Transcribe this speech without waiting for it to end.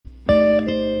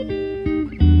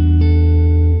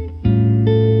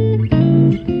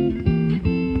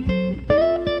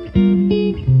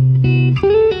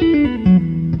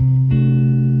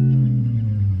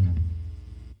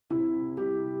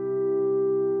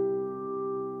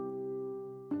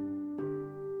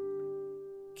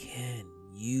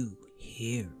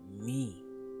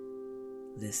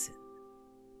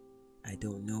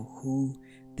don't know who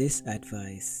this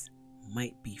advice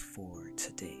might be for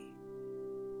today,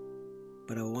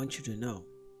 but I want you to know,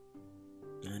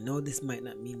 and I know this might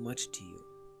not mean much to you,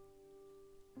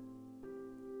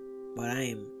 but I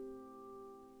am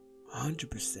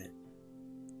 100%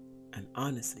 and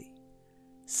honestly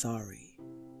sorry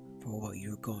for what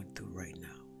you're going through right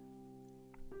now.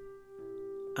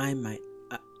 I might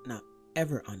not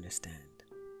ever understand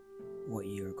what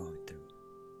you're going through.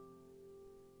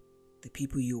 The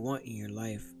people you want in your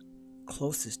life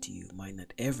closest to you might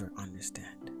not ever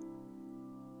understand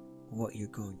what you're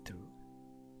going through.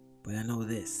 But I know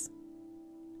this: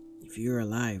 if you're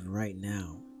alive right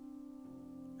now,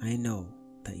 I know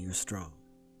that you're strong.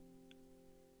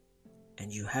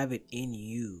 And you have it in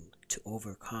you to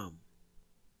overcome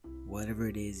whatever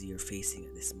it is you're facing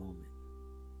at this moment.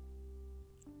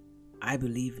 I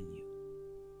believe in you.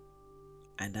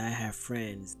 And I have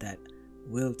friends that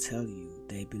will tell you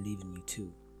they believe in you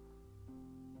too.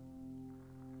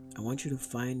 I want you to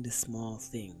find the small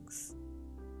things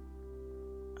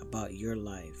about your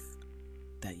life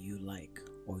that you like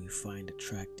or you find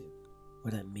attractive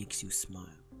or that makes you smile.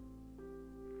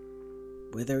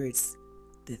 Whether it's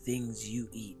the things you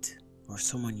eat or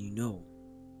someone you know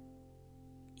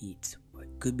eats, or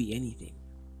it could be anything.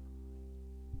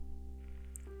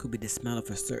 It could be the smell of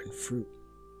a certain fruit.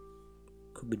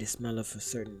 Could be the smell of a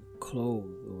certain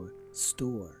clothes or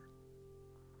store.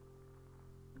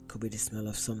 Could be the smell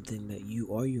of something that you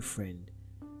or your friend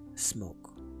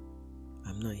smoke.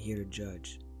 I'm not here to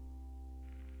judge.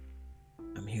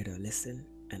 I'm here to listen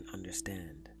and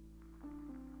understand.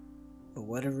 But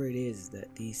whatever it is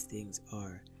that these things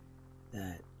are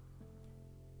that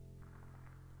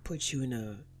puts you in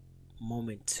a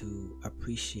moment to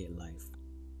appreciate life,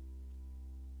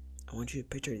 I want you to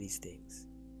picture these things.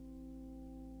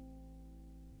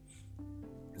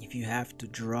 If you have to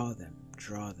draw them,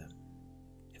 draw them.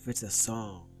 If it's a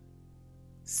song,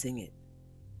 sing it.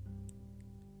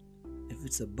 If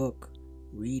it's a book,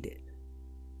 read it.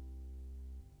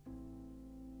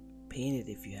 Paint it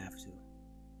if you have to.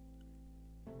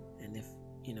 And if,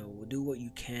 do what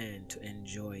you can to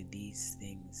enjoy these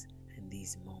things and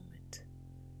these moments.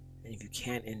 And if you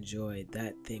can't enjoy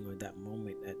that thing or that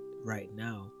moment right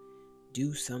now,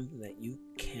 do something that you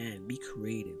can. Be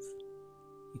creative.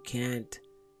 You can't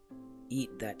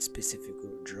eat that specific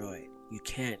or draw it. You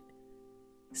can't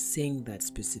sing that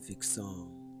specific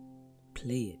song.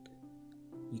 Play it.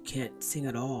 You can't sing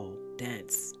at all.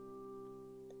 Dance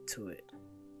to it.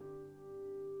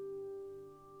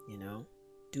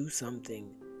 Do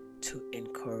something to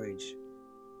encourage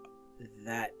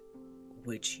that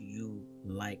which you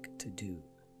like to do.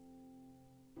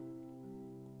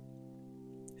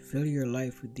 Fill your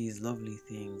life with these lovely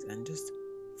things and just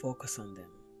focus on them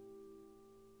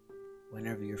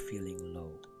whenever you're feeling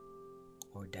low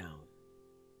or down.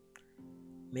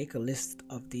 Make a list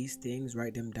of these things,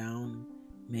 write them down,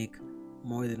 make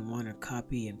more than one a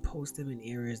copy and post them in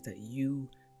areas that you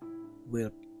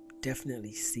will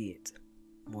definitely see it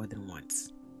more than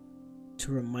once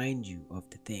to remind you of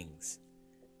the things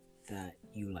that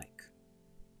you like.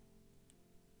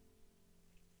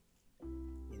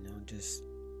 Just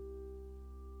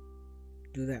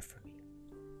do that for me.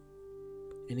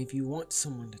 And if you want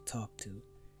someone to talk to,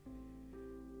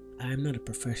 I'm not a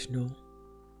professional,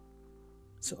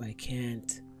 so I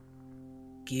can't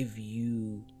give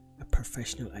you a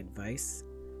professional advice,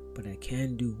 but I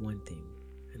can do one thing,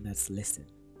 and that's listen.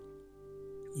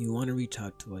 You want to reach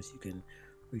out to us, you can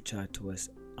reach out to us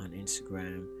on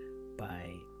Instagram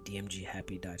by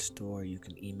dmghappy.store. You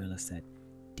can email us at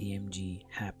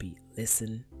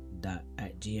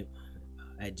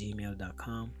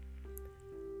dmghappylisten@gmail.com.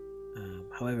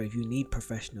 However, if you need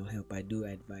professional help, I do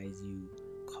advise you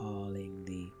calling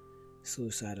the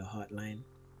suicidal hotline.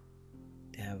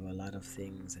 They have a lot of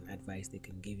things and advice they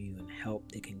can give you and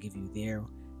help they can give you there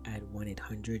at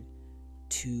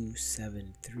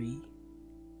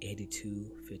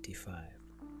 1-800-273-8255.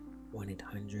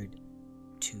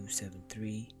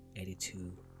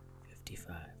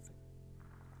 1-800-273-8255.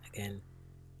 Again,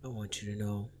 I want you to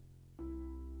know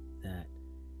that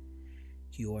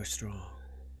you are strong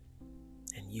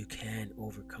and you can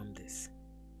overcome this.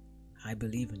 I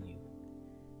believe in you.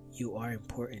 You are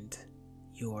important.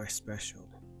 You are special.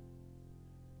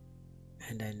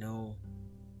 And I know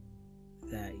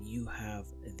that you have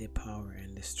the power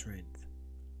and the strength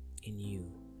in you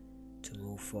to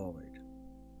move forward.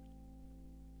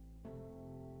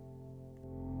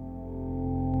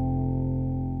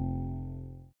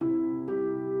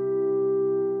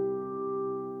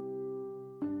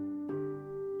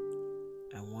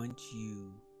 I want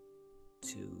you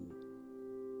to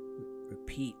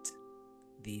repeat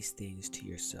these things to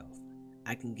yourself.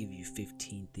 I can give you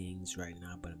 15 things right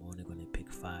now, but I'm only going to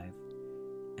pick 5.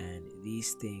 And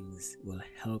these things will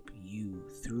help you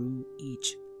through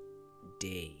each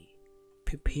day.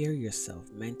 Prepare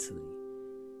yourself mentally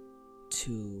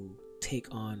to take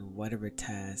on whatever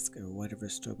task or whatever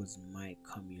struggles might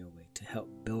come your way, to help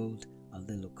build a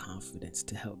little confidence,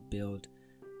 to help build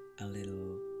a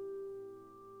little,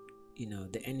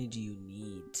 the energy you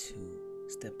need to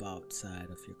step outside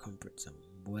of your comfort zone,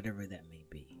 whatever that may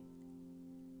be.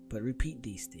 But repeat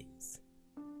these things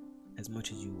as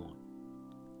much as you want,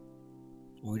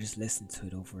 or just listen to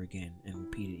it over again and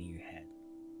repeat it in your head.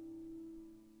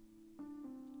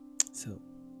 So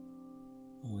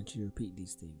I want you to repeat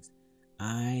these things.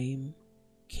 I'm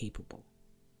capable.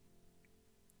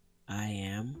 I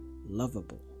am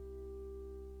lovable.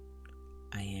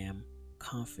 I am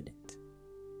confident.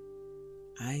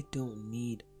 I don't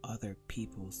need other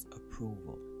people's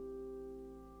approval.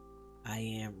 I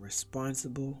am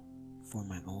responsible for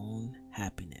my own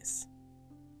happiness.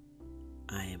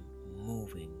 I am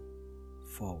moving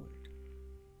forward.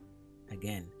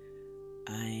 Again,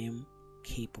 I am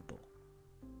capable.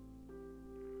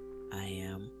 I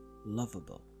am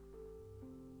lovable.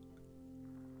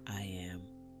 I am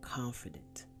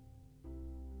confident.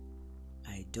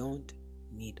 I don't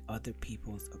need other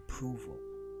people's approval.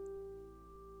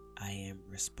 I am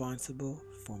responsible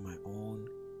for my own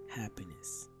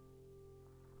happiness.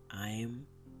 I am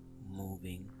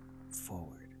moving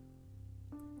forward.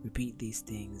 Repeat these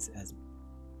things as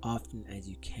often as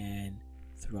you can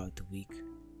throughout the week,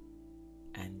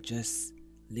 and just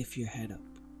lift your head up.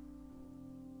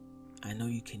 I know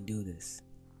you can do this.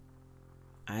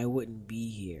 I wouldn't be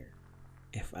here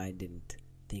if I didn't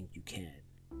think you can.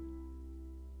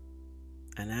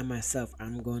 And I myself,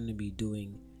 I'm going to be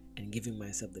doing and giving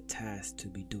myself the task to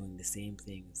be doing the same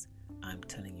things I'm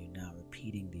telling you now,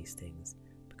 repeating these things,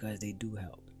 because they do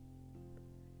help.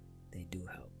 They do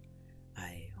help.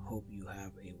 I hope you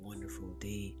have a wonderful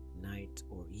day, night,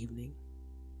 or evening.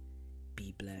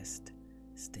 Be blessed.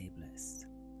 Stay blessed.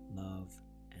 Love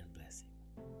and blessing.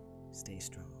 Stay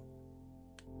strong.